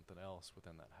upgrade something else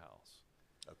within that house.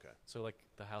 Okay. So like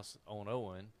the house on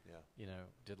Owen, yeah,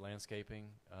 did landscaping.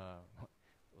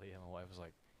 Leah, my wife, was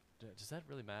like, "Does that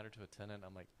really matter to a tenant?"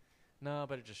 I'm like, "No,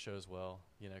 but it just shows well,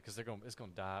 because it's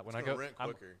gonna die when I go. Rent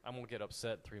quicker. I'm gonna get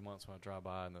upset in 3 months when I drive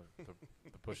by and the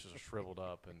bushes are shriveled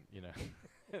up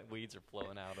and weeds are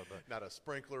flowing out of the. Not a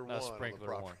sprinkler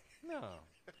one. No,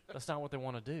 that's not what they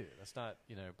want to do. That's not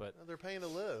But no, they're paying to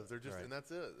live. They're just and that's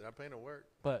it. They're not paying to work.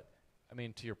 But I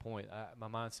mean, to your point, my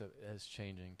mindset is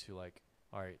changing to like,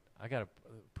 all right, I got to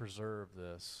preserve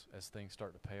this as things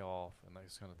start to pay off and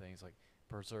those kind of things. Like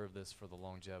preserve this for the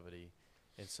longevity,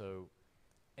 and so.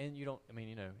 And you don't. I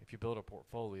mean, if you build a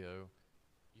portfolio,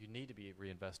 you need to be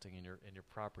reinvesting in your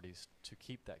properties to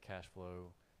keep that cash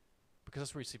flow, because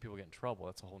that's where you see people get in trouble.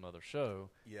 That's a whole nother show.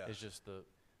 Yeah. It's just the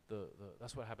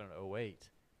that's what happened in '08.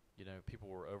 People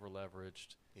were over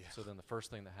leveraged. Yeah. So then the first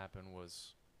thing that happened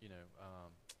was,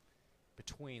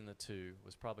 between the two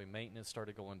was probably maintenance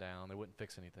started going down. They wouldn't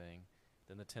fix anything.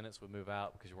 Then the tenants would move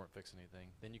out because you weren't fixing anything.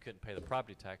 Then you couldn't pay the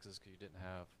property taxes because you didn't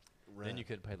have. Rent. Then you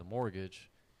couldn't pay the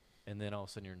mortgage. And then all of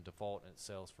a sudden you're in default and it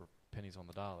sells for pennies on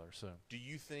the dollar. So, do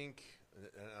you think?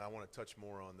 And I want to touch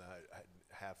more on that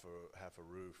half a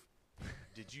roof.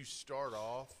 Did you start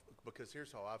off? Because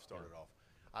here's how I've started off.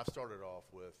 I've started off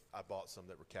with I bought some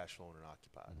that were cash flowing and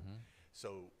occupied. Mm-hmm.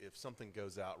 So if something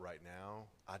goes out right now,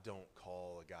 I don't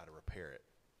call a guy to repair it.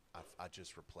 I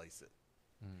just replace it.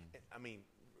 Mm. I mean,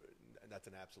 that's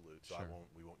an absolute. So Sure.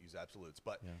 we won't use absolutes,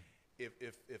 but. Yeah.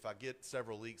 If I get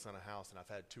several leaks on a house and I've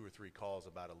had 2 or 3 calls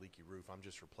about a leaky roof, I'm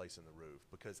just replacing the roof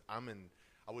because I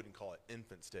wouldn't call it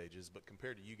infant stages, but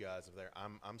compared to you guys over there,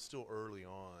 I'm still early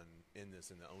on in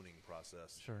the owning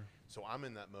process. Sure. So I'm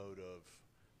in that mode of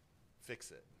fix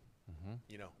it.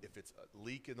 You know, if it's a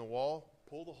leak in the wall,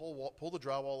 pull the whole wall, pull the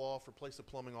drywall off, replace the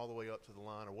plumbing all the way up to the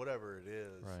line or whatever it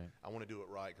is. Right. I want to do it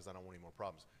right because I don't want any more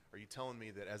problems. Are you telling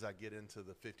me that as I get into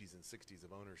the 50s and 60s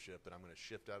of ownership that I'm going to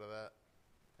shift out of that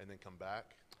and then come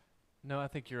back? No, I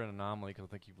think you're an anomaly because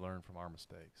I think you've learned from our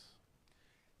mistakes.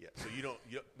 Yeah, so you don't,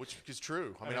 which is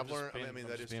true. I mean, I'm I've just learned. being- I mean,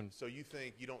 I'm that just is. being- So you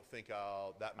don't think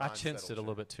that I mindset chinsed will it a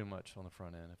little change. bit too much on the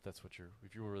front end. If that's what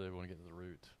if you really want to get to the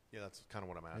root. Yeah, that's kind of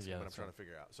what I'm asking. Yeah, but I'm that's trying right. to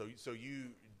figure out. So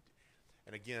you,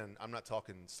 and again, I'm not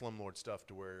talking slumlord stuff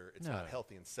to where it's not No.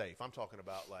 healthy and safe. I'm talking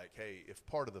about like, hey, if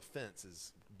part of the fence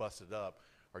is busted up,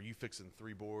 are you fixing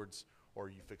 3 boards or are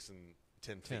you fixing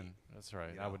 10 feet? 10. That's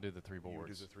right. You I know, would do the 3 You would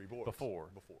boards. do the 3 boards Before.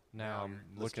 Now you're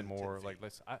I'm listed looking at 10 more feet.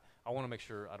 like I want to make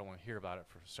sure I don't want to hear about it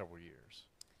for several years.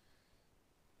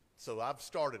 So I've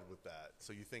started with that.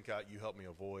 So you think you help me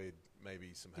avoid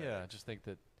maybe some headaches? Yeah, I just think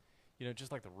that,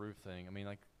 just like the roof thing. I mean,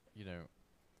 like,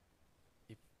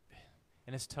 if,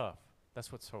 and it's tough.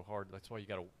 That's what's so hard. That's why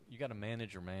you gotta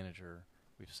manage your manager.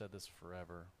 We've said this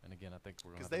forever, and again, I think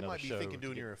we're gonna Because have they another might be show thinking to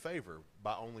doing get- you a favor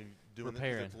by only doing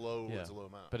repairing. it. It's low. Yeah. It's a low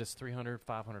amount. But it's $300,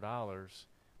 $500,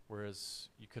 whereas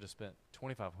you could have spent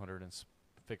 $2,500 and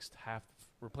fixed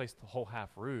replaced the whole half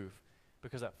roof,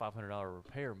 because that $500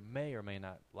 repair may or may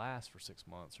not last for 6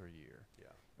 months or a year.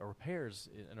 yeah. Repairs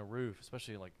in a roof,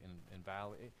 especially like in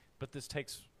valley, but this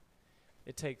takes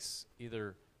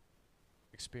either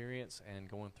experience and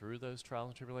going through those trials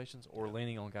and tribulations, or Yeah.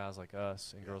 leaning on guys like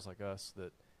us and Yeah. girls like us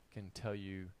that can tell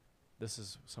you this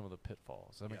is some of the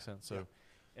pitfalls. Does that make Yeah. sense? So, Yeah.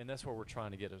 and that's what we're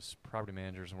trying to get as property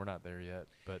managers, and we're not there yet,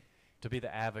 but to be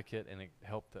the advocate and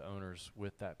help the owners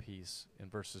with that piece,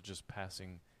 and versus just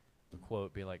passing the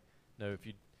quote, be like, no, if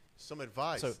you Some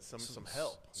advice, so some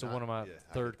help. So not- one of my yeah, I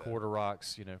third get that. quarter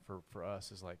rocks, for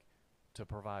us is like to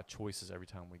provide choices every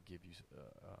time we give you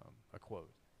a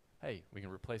quote. Hey, we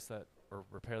can replace that or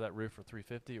repair that roof for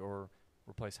 $350, or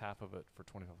replace half of it for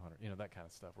 $2,500. That kind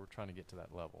of stuff. We're trying to get to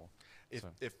that level. If,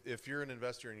 So- if you're an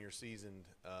investor and you're seasoned,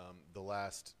 the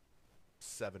last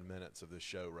 7 minutes of this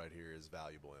show right here is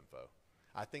valuable info.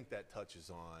 I think that touches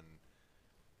on,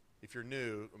 if you're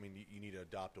new, I mean, you need to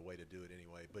adopt a way to do it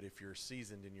anyway. But if you're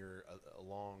seasoned and you're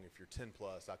if you're 10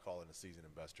 plus, I call it a seasoned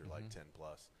investor, like 10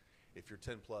 plus. If you're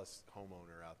 10 plus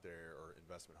homeowner out there or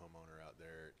investment homeowner out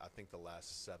there, I think the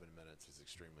last 7 minutes is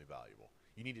extremely valuable.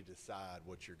 You need to decide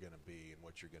what you're going to be and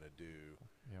what you're going to do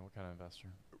Yeah, what kind of investor?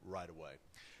 right away.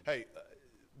 Hey,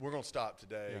 we're going to stop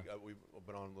today. Yeah. We've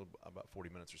been on about 40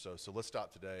 minutes or so, so let's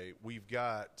stop today. We've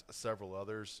got several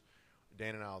others.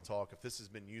 Dan and I will talk. If this has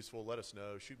been useful, let us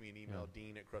know. Shoot me an email,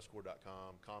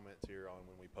 dean@crestcore.com. Comments here on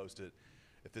when we post it.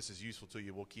 If this is useful to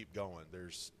you, we'll keep going.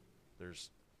 There's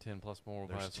 10 plus more. We'll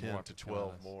probably have some 10 more to after 10 12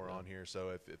 of this. more Yeah. on here.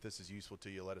 So if this is useful to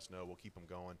you, let us know. We'll keep them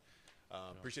going.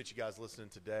 Appreciate you guys listening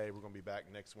today. We're going to be back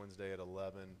next Wednesday at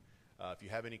 11. If you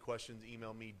have any questions,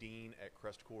 email me,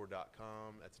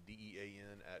 dean@crestcore.com. That's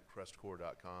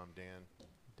DEAN@crestcore.com. Dan.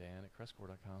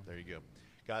 Dan@crestcore.com. There you go.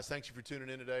 Guys, thanks you for tuning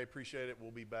in today. Appreciate it.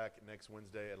 We'll be back next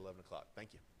Wednesday at 11 o'clock.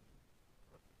 Thank you.